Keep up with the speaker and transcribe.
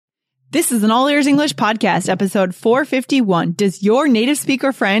This is an All Ears English podcast, episode 451. Does your native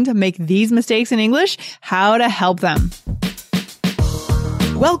speaker friend make these mistakes in English? How to help them.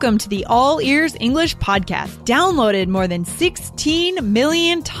 Welcome to the All Ears English podcast, downloaded more than 16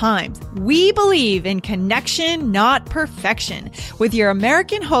 million times. We believe in connection, not perfection, with your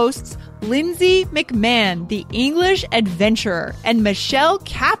American hosts, Lindsay McMahon, the English adventurer, and Michelle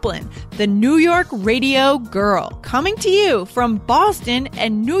Kaplan, the New York radio girl, coming to you from Boston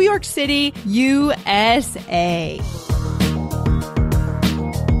and New York City, USA.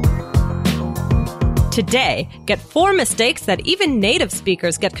 Today, get 4 mistakes that even native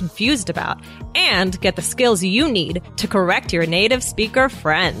speakers get confused about, and get the skills you need to correct your native speaker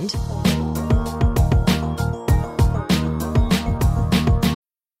friend.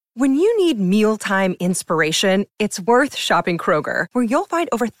 When you need mealtime inspiration, it's worth shopping Kroger, where you'll find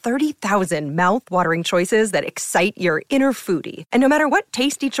over 30,000 mouth-watering choices that excite your inner foodie. And no matter what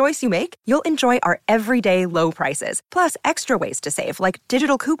tasty choice you make, you'll enjoy our everyday low prices, plus extra ways to save, like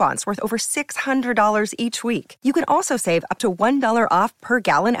digital coupons worth over $600 each week. You can also save up to $1 off per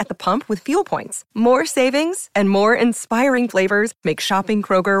gallon at the pump with fuel points. More savings and more inspiring flavors make shopping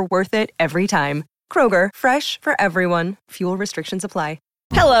Kroger worth it every time. Kroger, fresh for everyone. Fuel restrictions apply.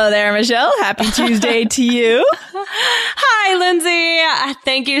 Hello there, Michelle. Happy Tuesday to you. Hi, Lindsay.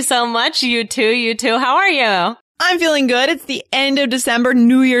 Thank you so much. You too. How are you? I'm feeling good. It's the end of December.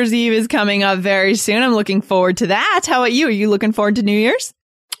 New Year's Eve is coming up very soon. I'm looking forward to that. How about you? Are you looking forward to New Year's?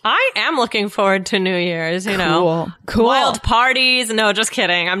 I am looking forward to New Year's, know. Cool. Wild parties. No, just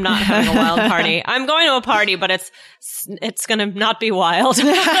kidding. I'm not having a wild party. I'm going to a party, but it's going to not be wild.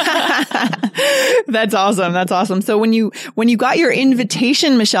 That's awesome. So when you got your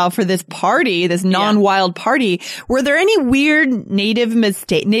invitation, Michelle, for this party, this non-wild party, were there any weird native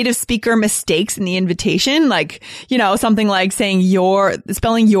speaker mistakes in the invitation? Like, something like spelling your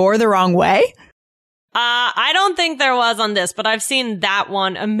the wrong way? I don't think there was on this, but I've seen that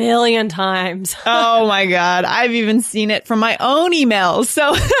one a million times. Oh my God. I've even seen it from my own emails.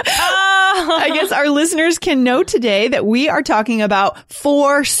 So I guess our listeners can know today that we are talking about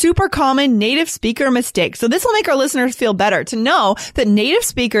 4 super common native speaker mistakes. So this will make our listeners feel better to know that native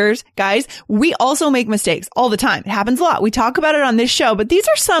speakers, guys, we also make mistakes all the time. It happens a lot. We talk about it on this show, but these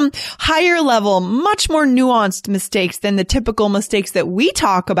are some higher level, much more nuanced mistakes than the typical mistakes that we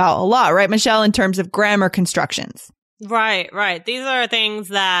talk about a lot, right, Michelle, in terms of grammar constructions. Right. These are things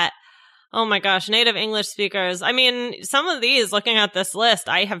that, oh my gosh, native English speakers. I mean, some of these, looking at this list,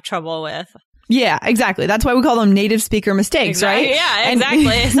 I have trouble with. Yeah, exactly. That's why we call them native speaker mistakes, right? Yeah,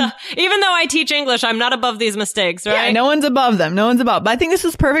 exactly. So, even though I teach English, I'm not above these mistakes, right? Yeah, no one's above them. But I think this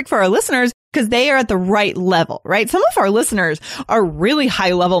is perfect for our listeners because they are at the right level, right? Some of our listeners are really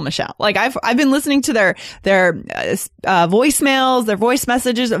high level, Michelle. Like I've been listening to their voicemails, their voice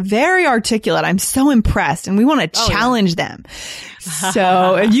messages, very articulate. I'm so impressed, and we want to challenge them.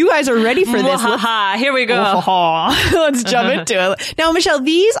 So if you guys are ready for this, here we go. Let's jump into it. Now, Michelle,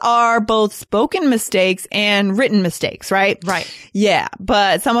 these are both spoken mistakes and written mistakes, right? Right. Yeah,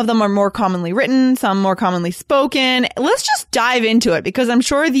 but some of them are more commonly written, some more commonly spoken. Let's just dive into it because I'm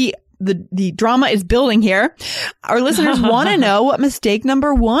sure the drama is building here. Our listeners want to know what mistake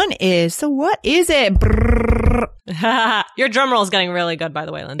number 1 is. So what is it? Your drum roll is getting really good, by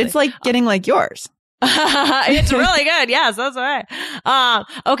the way, Lindsay. It's like getting like yours. It's really good. Yes, that's right.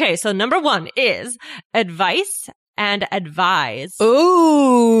 Okay, so number 1 is advice and advise.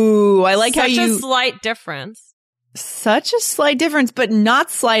 Ooh, I like how Such a slight difference. Such a slight difference, but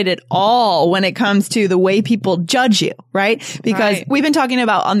not slight at all when it comes to the way people judge you, right? Because we've been talking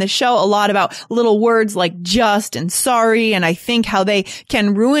about on the show a lot about little words like just and sorry, and I think how they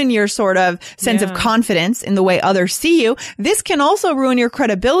can ruin your sort of sense of confidence in the way others see you. This can also ruin your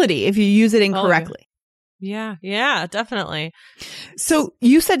credibility if you use it incorrectly. Yeah, definitely. So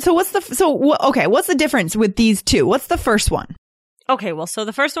you said, what's the difference with these two? What's the first one? Okay, well, so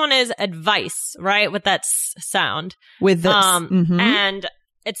the first one is advice, right? With that sound. With this. And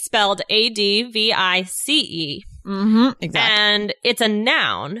it's spelled A-D-V-I-C-E. Exactly. And it's a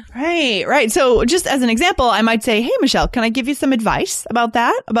noun. Right. So just as an example, I might say, hey, Michelle, can I give you some advice about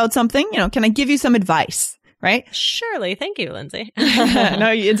that? About something? Can I give you some advice? Right? Surely. Thank you, Lindsay. No,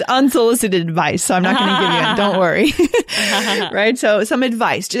 it's unsolicited advice, so I'm not going to give you it. Don't worry. Right? So some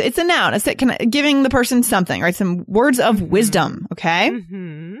advice. It's a noun. It's giving the person something, right? Some words of wisdom. Okay?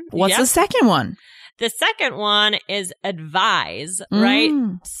 What's the second one? The second one is advise, right?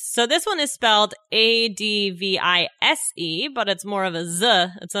 So this one is spelled A-D-V-I-S-E, but it's more of a Z.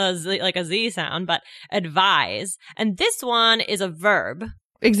 It's a Z, like a Z sound, but advise. And this one is a verb.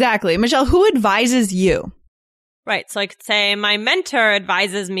 Exactly. Michelle, who advises you? Right. So I could say my mentor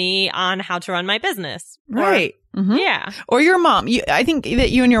advises me on how to run my business. Right. Mm-hmm. Yeah. Or your mom. I think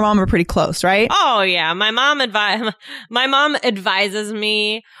that you and your mom are pretty close, right? Oh, yeah. My mom advises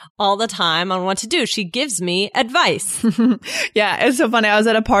me all the time on what to do. She gives me advice. Yeah, it's so funny. I was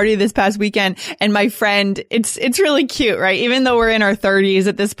at a party this past weekend and my friend, it's really cute, right? Even though we're in our 30s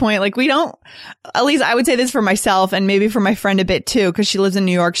at this point, like we don't, at least I would say this for myself and maybe for my friend a bit too, because she lives in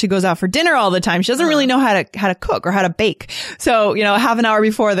New York. She goes out for dinner all the time. She doesn't really know how to cook or how to bake. So, half an hour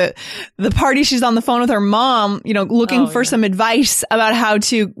before the party, she's on the phone with her mom, looking for some advice about how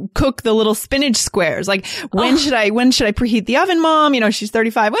to cook the little spinach squares. Like, when should I preheat the oven, Mom? She's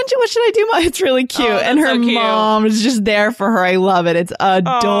 35. What should I do, Mom? It's really cute. And her mom is just there for her. I love it. It's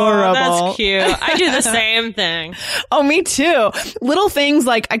adorable. Oh, that's cute. I do the same thing. Oh, me too. Little things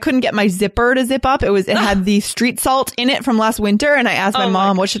like I couldn't get my zipper to zip up. It had the street salt in it from last winter. And I asked my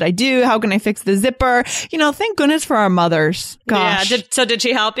mom, what should I do? How can I fix the zipper? Thank goodness for our mothers. Gosh. Yeah. Did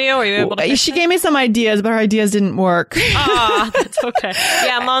she help you? Were you able to fix She gave me some ideas, but her ideas didn't work. Oh, that's okay.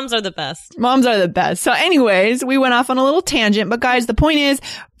 Yeah, moms are the best. Moms are the best. So anyways, we went off on a little tangent, but guys, the point is,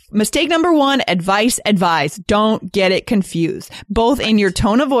 mistake number 1, advice. Don't get it confused, both in your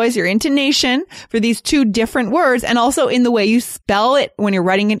tone of voice, your intonation for these two different words, and also in the way you spell it when you're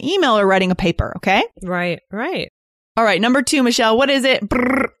writing an email or writing a paper. Okay. Right. All right. Number 2, Michelle, what is it?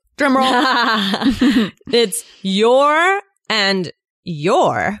 Brrr, drum roll. It's your and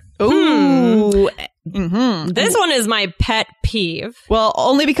your. Ooh. Mm-hmm. This one is my pet peeve. Well,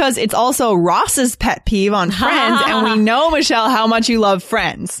 only because it's also Ross's pet peeve on Friends, and we know, Michelle, how much you love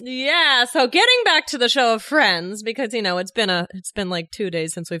Friends. Yeah, so getting back to the show of Friends, because, it's been like 2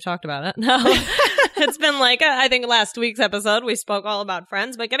 days since we've talked about it. No, it's been like, I think last week's episode, we spoke all about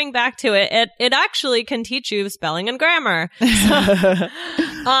Friends, but getting back to it, it actually can teach you spelling and grammar. So,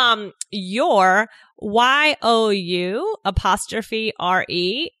 your, Y-O-U, apostrophe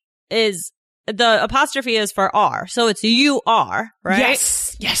R-E, is... The apostrophe is for R. So it's you-are, right?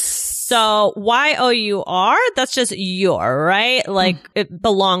 Yes. So Y-O-U-R, that's just your, right? Like it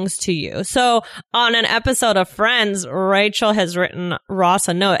belongs to you. So on an episode of Friends, Rachel has written Ross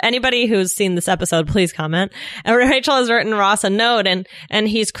a note. Anybody who's seen this episode, please comment. And Rachel has written Ross a note and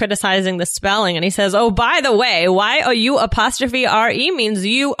he's criticizing the spelling. And he says, oh, by the way, Y-O-U apostrophe R-E means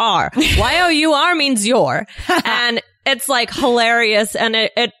you are. Y-O-U-R means your. And it's like hilarious. And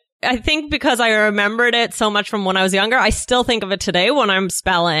I think because I remembered it so much from when I was younger, I still think of it today when I'm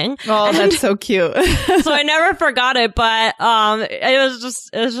spelling. Oh, that's so cute. So I never forgot it, but it was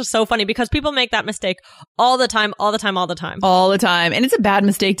just so funny because people make that mistake all the time. And it's a bad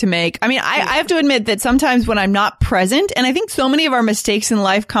mistake to make. I mean, I have to admit that sometimes when I'm not present, and I think so many of our mistakes in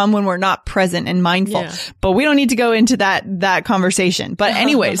life come when we're not present and mindful, but we don't need to go into that conversation. But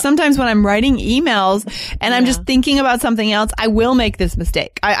anyway, sometimes when I'm writing emails and I'm just thinking about something else, I will make this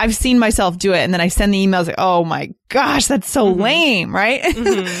mistake. I've seen myself do it, and then I send the emails like, oh my gosh, that's so lame, right?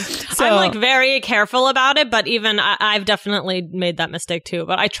 So I'm like very careful about it, but even I've definitely made that mistake too.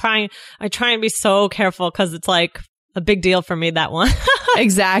 But I try and be so careful because it's like a big deal for me, that one.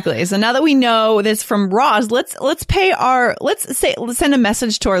 Exactly. So now that we know this from Ross, let's send a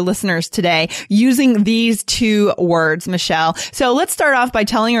message to our listeners today using these 2 words, Michelle. So let's start off by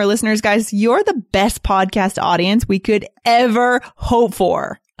telling our listeners, guys, you're the best podcast audience we could ever hope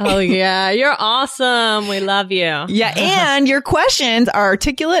for. Oh, yeah. You're awesome. We love you. Yeah. And your questions are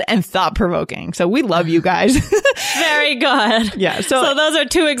articulate and thought-provoking. So we love you guys. Very good. Yeah. So those are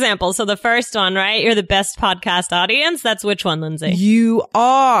 2 examples. So the first one, right? You're the best podcast audience. That's which one, Lindsay? You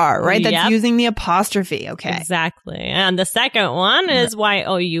are, right? That's using the apostrophe. Okay. Exactly. And the second one is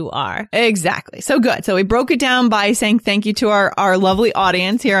Y-O-U-R. Exactly. So good. So we broke it down by saying thank you to our lovely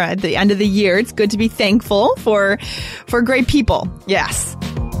audience here at the end of the year. It's good to be thankful for great people. Yes.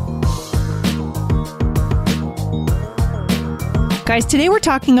 Guys, today we're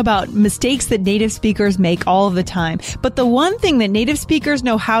talking about mistakes that native speakers make all of the time. But the one thing that native speakers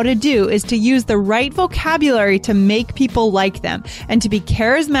know how to do is to use the right vocabulary to make people like them and to be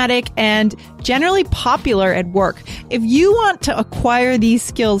charismatic and generally popular at work. If you want to acquire these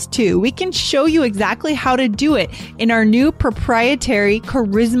skills too, we can show you exactly how to do it in our new proprietary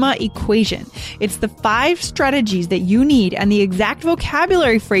charisma equation. It's the 5 strategies that you need and the exact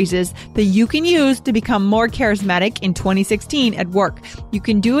vocabulary phrases that you can use to become more charismatic in 2016 at work. You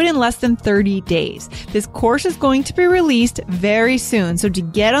can do it in less than 30 days. This course is going to be released very soon. So to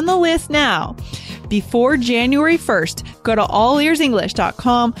get on the list now, before January 1st, go to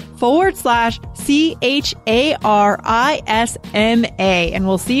allearsenglish.com/CHARISMA and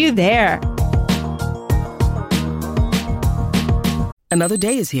we'll see you there. Another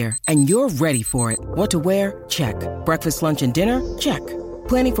day is here, and you're ready for it. What to wear? Check. Breakfast, lunch, and dinner? Check.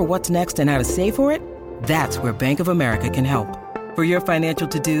 Planning for what's next and how to save for it? That's where Bank of America can help. For your financial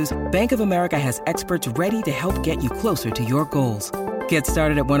to-dos, Bank of America has experts ready to help get you closer to your goals. Get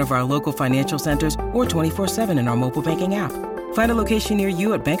started at one of our local financial centers or 24/7 in our mobile banking app. Find a location near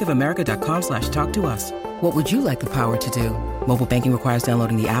you at bankofamerica.com/talktous. What would you like the power to do? Mobile banking requires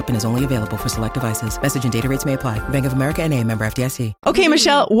downloading the app and is only available for select devices. Message and data rates may apply. Bank of America N.A., member FDIC. Okay,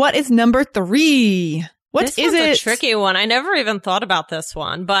 Michelle, what is number 3? What this is one's it? a tricky one. I never even thought about this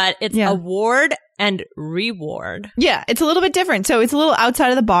one, but it's award and reward. Yeah, it's a little bit different. So it's a little outside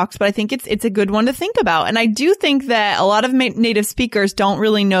of the box, but I think it's a good one to think about. And I do think that a lot of native speakers don't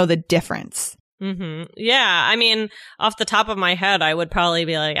really know the difference. Mm-hmm. Yeah. I mean, off the top of my head, I would probably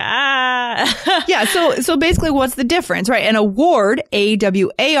be like, Yeah. So basically what's the difference, right? An award,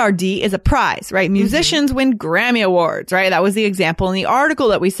 AWARD, is a prize, right? Musicians win Grammy Awards, right? That was the example in the article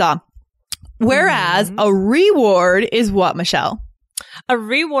that we saw. Whereas a reward is what, Michelle? A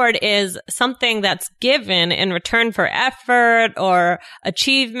reward is something that's given in return for effort or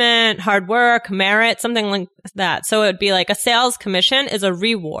achievement, hard work, merit, something like that. So it would be like a sales commission is a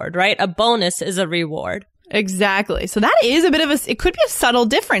reward, right? A bonus is a reward. Exactly. So that is a bit of it could be a subtle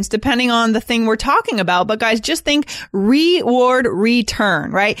difference depending on the thing we're talking about. But guys, just think reward,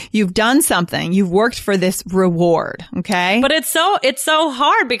 return, right? You've done something. You've worked for this reward. Okay. But it's so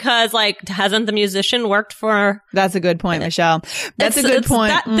hard because like, hasn't the musician worked for? That's a good point, Michelle. That's a good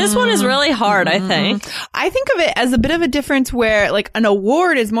point. This one is really hard, I think. I think of it as a bit of a difference where like an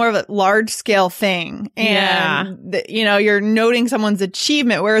award is more of a large scale thing. And, you're noting someone's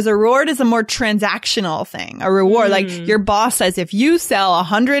achievement, whereas a reward is a more transactional thing. A reward, like your boss says, if you sell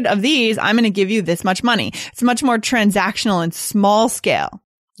 100 of these, I'm going to give you this much money. It's much more transactional and small scale.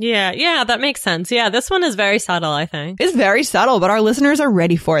 Yeah, that makes sense. Yeah, this one is very subtle, I think. It's very subtle, but our listeners are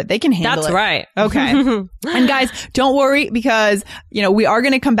ready for it. They can handle it. That's right. Okay. And guys, don't worry because, we are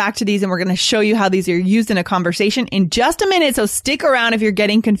going to come back to these and we're going to show you how these are used in a conversation in just a minute. So stick around if you're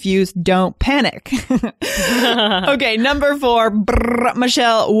getting confused. Don't panic. Okay, number 4.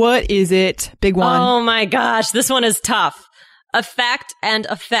 Michelle, what is it? Big one. Oh my gosh, this one is tough. Effect and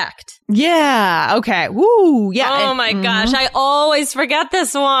effect. Yeah. Okay. Woo. Yeah. Oh my gosh. I always forget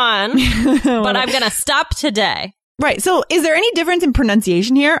this one, but I'm going to stop today. Right. So is there any difference in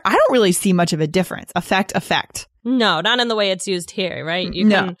pronunciation here? I don't really see much of a difference. Effect. No, not in the way it's used here, right?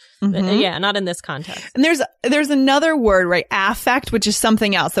 Yeah, not in this context. And there's another word, right? Affect, which is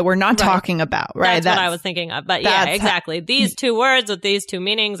something else that we're not talking about, right? That's what I was thinking of. But yeah, exactly. These two words with these two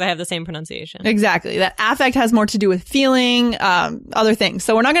meanings, I have the same pronunciation. Exactly. That affect has more to do with feeling, other things.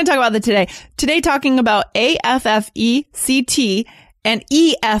 So we're not going to talk about that today. Today, talking about AFFECT and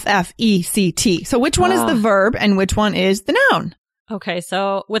EFFECT. So which one is the verb and which one is the noun? Okay,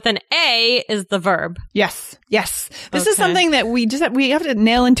 so with an A is the verb. Yes. This is something that we have to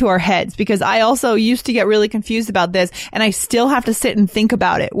nail into our heads because I also used to get really confused about this and I still have to sit and think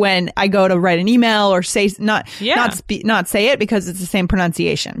about it when I go to write an email or say not say it because it's the same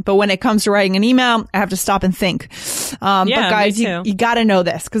pronunciation. But when it comes to writing an email, I have to stop and think. But guys, you got to know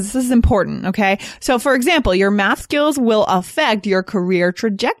this because this is important, okay? So for example, your math skills will affect your career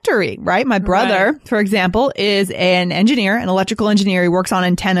trajectory, right? My brother, for example, is an engineer, an electrical engineer. He works on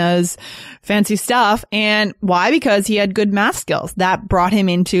antennas, fancy stuff. And why? Because he had good math skills. That brought him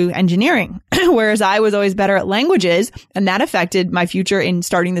into engineering. Whereas I was always better at languages. And that affected my future in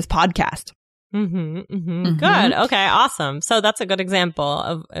starting this podcast. Good. Okay. Awesome. So that's a good example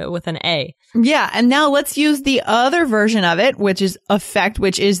of with an A. Yeah. And now let's use the other version of it, which is effect,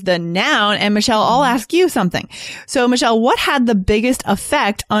 which is the noun. And Michelle, I'll ask you something. So Michelle, what had the biggest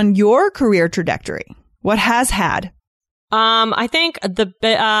effect on your career trajectory? What has had? I think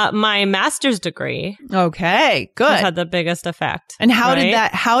my master's degree. Okay, good. Has had the biggest effect. And how did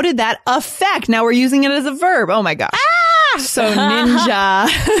that affect? Now we're using it as a verb. Oh my gosh. So ninja. Oh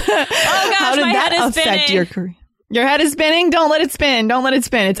gosh, how did my that head is affect spinning. your career? Your head is spinning? Don't let it spin. Don't let it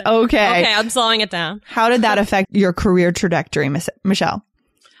spin. It's okay. Okay, I'm slowing it down. How did that affect your career trajectory, Michelle?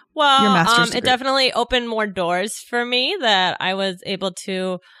 Well, your master's degree. It definitely opened more doors for me that I was able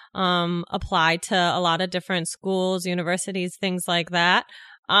to apply to a lot of different schools, universities, things like that.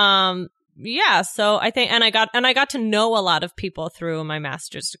 So I think, and I got to know a lot of people through my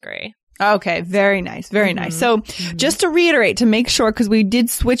master's degree. Okay. Very nice. Very nice. So just to reiterate, to make sure, because we did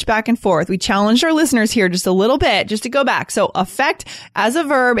switch back and forth, we challenged our listeners here just a little bit, just to go back. So affect as a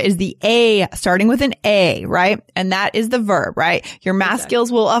verb is the A, starting with an A, right? And that is the verb, right? Your math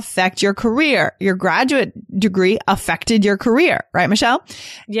skills will affect your career. Your graduate degree affected your career, right, Michelle?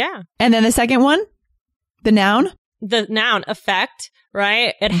 Yeah. And then the second one, the noun? the noun effect,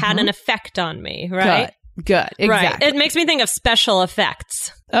 right? It had an effect on me, right? Good. Exactly. Right. It makes me think of special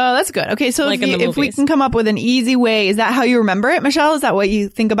effects. Oh, that's good. Okay, so Like if we can come up with an easy way, is that how you remember it, Michelle? Is that what you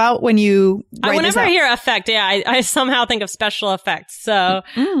think about when you write Whenever this out? I hear effect, I somehow think of special effects. So,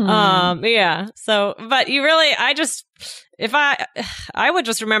 yeah. So, but you really, I would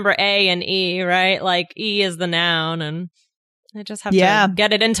just remember A and E, right? Like E is the noun, and I just have to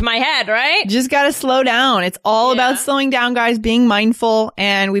get it into my head, right? Just got to slow down. It's all about slowing down, guys, being mindful.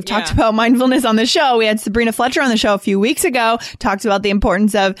 And we've talked about mindfulness on the show. We had Sabrina Fletcher on the show a few weeks ago, talked about the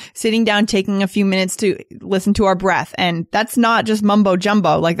importance of sitting down, taking a few minutes to listen to our breath. And that's not just mumbo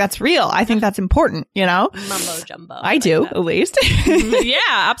jumbo. Like, that's real. I think that's important, you know? Mumbo jumbo. I do, at least. Yeah,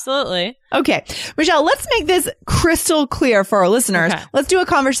 absolutely. Okay. Michelle, let's make this crystal clear for our listeners. Okay. Let's do a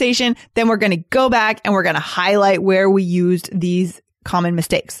conversation. Then we're going to go back and we're going to highlight where we used these common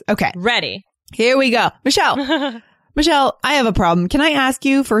mistakes. Okay. Ready. Here we go. Michelle. Michelle, I have a problem. Can I ask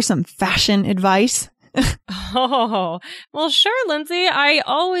you for some fashion advice? Oh, well, sure, Lindsay. I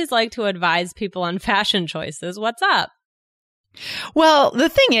always like to advise people on fashion choices. What's up? Well, the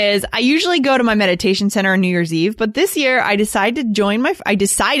thing is, I usually go to my meditation center on New Year's Eve, but this year I decided to join my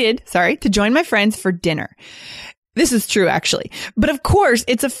friends for dinner. This is true, actually. But of course,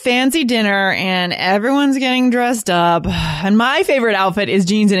 it's a fancy dinner and everyone's getting dressed up. And my favorite outfit is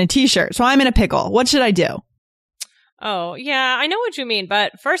jeans and a t-shirt. So I'm in a pickle. What should I do? Oh, yeah, I know what you mean.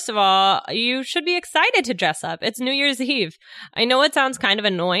 But first of all, you should be excited to dress up. It's New Year's Eve. I know it sounds kind of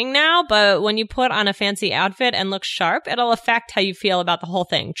annoying now, but when you put on a fancy outfit and look sharp, it'll affect how you feel about the whole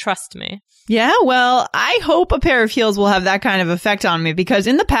thing. Trust me. Yeah, well, I hope a pair of heels will have that kind of effect on me because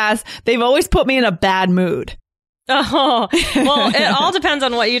in the past, they've always put me in a bad mood. Oh, well, it all depends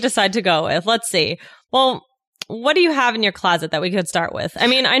on what you decide to go with. Let's see. Well, what do you have in your closet that we could start with? I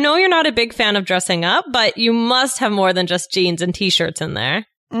mean, I know you're not a big fan of dressing up, but you must have more than just jeans and t-shirts in there.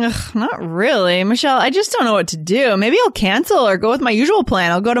 Ugh, not really. Michelle, I just don't know what to do. Maybe I'll cancel or go with my usual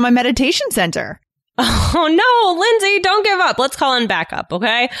plan. I'll go to my meditation center. Oh, no, Lindsay, don't give up. Let's call in backup,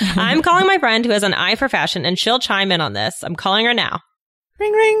 okay? I'm calling my friend who has an eye for fashion, and she'll chime in on this. I'm calling her now.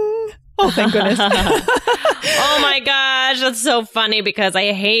 Ring, ring. Oh, thank goodness. Oh my gosh, that's so funny because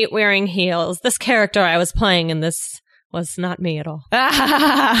I hate wearing heels. This character I was playing in this was not me at all.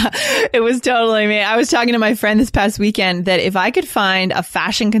 It was totally me. I was talking to my friend this past weekend that if I could find a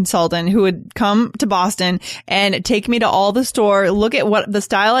fashion consultant who would come to Boston and take me to all the store, look at what the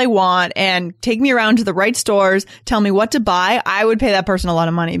style I want and take me around to the right stores, tell me what to buy, I would pay that person a lot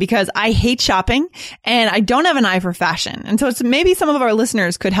of money because I hate shopping and I don't have an eye for fashion. And so it's maybe some of our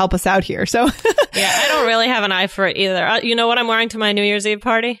listeners could help us out here. So yeah, I don't really have an eye for it either. You know what I'm wearing to my New Year's Eve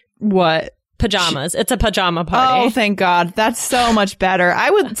party? What? Pajamas. It's a pajama party. Oh, thank God. That's so much better. I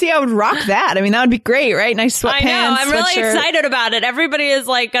would rock that. I mean, that would be great, right? Nice sweatpants. I know. I'm really sweatshirt. excited about it. Everybody is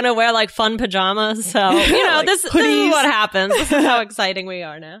like going to wear like fun pajamas. So, you know, Like this is what happens. This is how exciting we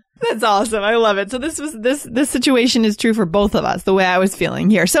are now. That's awesome. I love it. So this situation is true for both of us, the way I was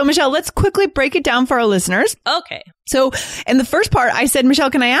feeling here. So Michelle, let's quickly break it down for our listeners. Okay. So in the first part, I said, Michelle,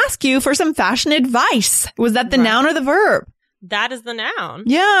 can I ask you for some fashion advice? Was that the noun or the verb? That is the noun.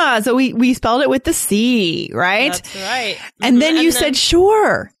 Yeah. So we spelled it with the C, right? That's right. And then you said,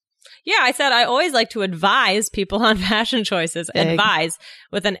 sure. Yeah, I said I always like to advise people on fashion choices. Advise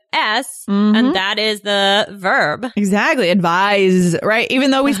with an S, and that is the verb. Exactly. Advise, right? Even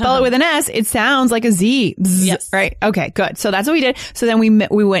though we spell it with an S, it sounds like a Z. Bzz, yes. Right? Okay, good. So that's what we did. So then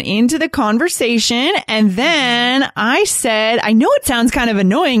we went into the conversation, and then I said, I know it sounds kind of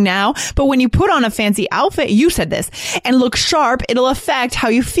annoying now, but when you put on a fancy outfit, you said this, and look sharp, it'll affect how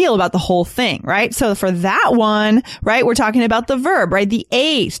you feel about the whole thing, right? So for that one, right, we're talking about the verb, right? The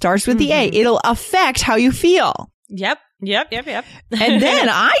A starts with the A. It'll affect how you feel. Yep. And then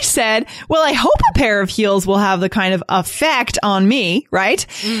I said, well, I hope a pair of heels will have the kind of effect on me, right?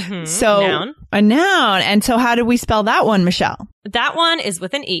 So Noun. A noun. And so how did we spell that one, Michelle? That one is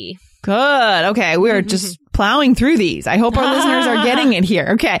with an E. Good. Okay. We're just plowing through these. I hope our listeners are getting it here.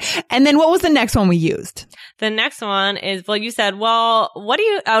 Okay. And then what was the next one we used? The next one is, well, you said, well, what do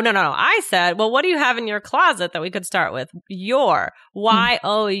you, oh, no. I said, well, what do you have in your closet that we could start with? Your,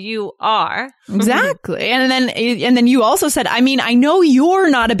 Y-O-U-R. Exactly. And then you also said, I mean, I know you're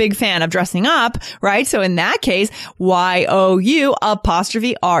not a big fan of dressing up, right? So in that case, Y-O-U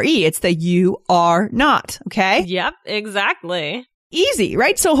apostrophe R-E. It's the you are not. Okay. Yep, exactly. Easy,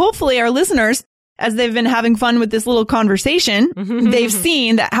 right? So hopefully our listeners, as they've been having fun with this little conversation, they've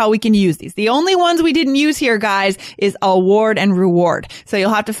seen that how we can use these. The only ones we didn't use here, guys, is award and reward. So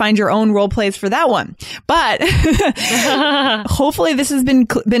you'll have to find your own role plays for that one. But hopefully this has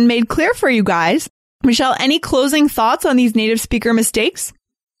been made clear for you guys. Michelle, any closing thoughts on these native speaker mistakes?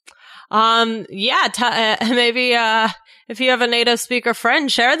 Maybe if you have a native speaker friend,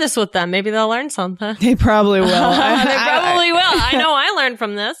 share this with them. Maybe they'll learn something. They probably will. They probably will. I know I learned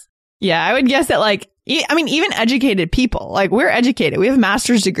from this. Yeah, I would guess that even educated people, we're educated. We have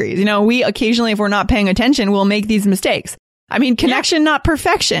master's degrees. We occasionally, if we're not paying attention, we'll make these mistakes. Connection, not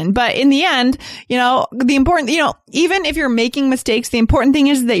perfection. But in the end, the important, even if you're making mistakes, the important thing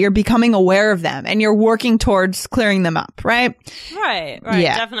is that you're becoming aware of them and you're working towards clearing them up, right? Right.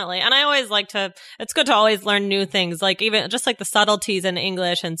 Yeah. Definitely. And I always it's good to always learn new things, even just the subtleties in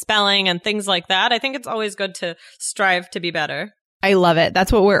English and spelling and things like that. I think it's always good to strive to be better. I love it.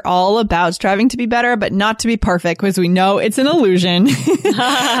 That's what we're all about, striving to be better, but not to be perfect because we know it's an illusion.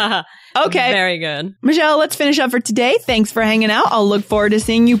 Okay. Very good. Michelle, let's finish up for today. Thanks for hanging out. I'll look forward to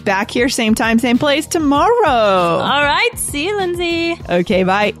seeing you back here, same time, same place tomorrow. All right. See you, Lindsay. Okay,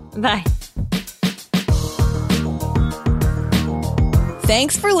 bye. Bye.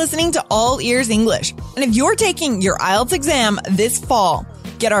 Thanks for listening to All Ears English. And if you're taking your IELTS exam this fall,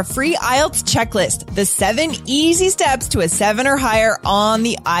 get our free IELTS checklist, the 7 easy steps to a 7 or higher on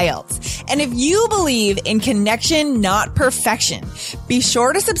the IELTS. And if you believe in connection, not perfection, be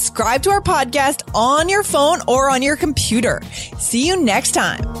sure to subscribe to our podcast on your phone or on your computer. See you next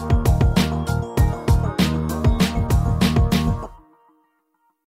time.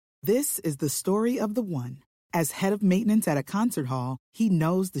 This is the story of the one. As head of maintenance at a concert hall, he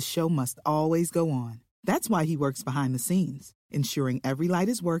knows the show must always go on. That's why he works behind the scenes, ensuring every light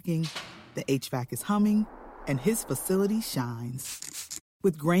is working, the HVAC is humming, and his facility shines.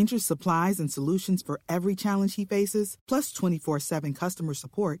 With Grainger's supplies and solutions for every challenge he faces, plus 24/7 customer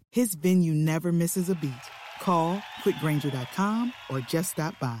support, his venue never misses a beat. Call quickgrainger.com or just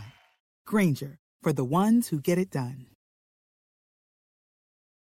stop by. Grainger, for the ones who get it done.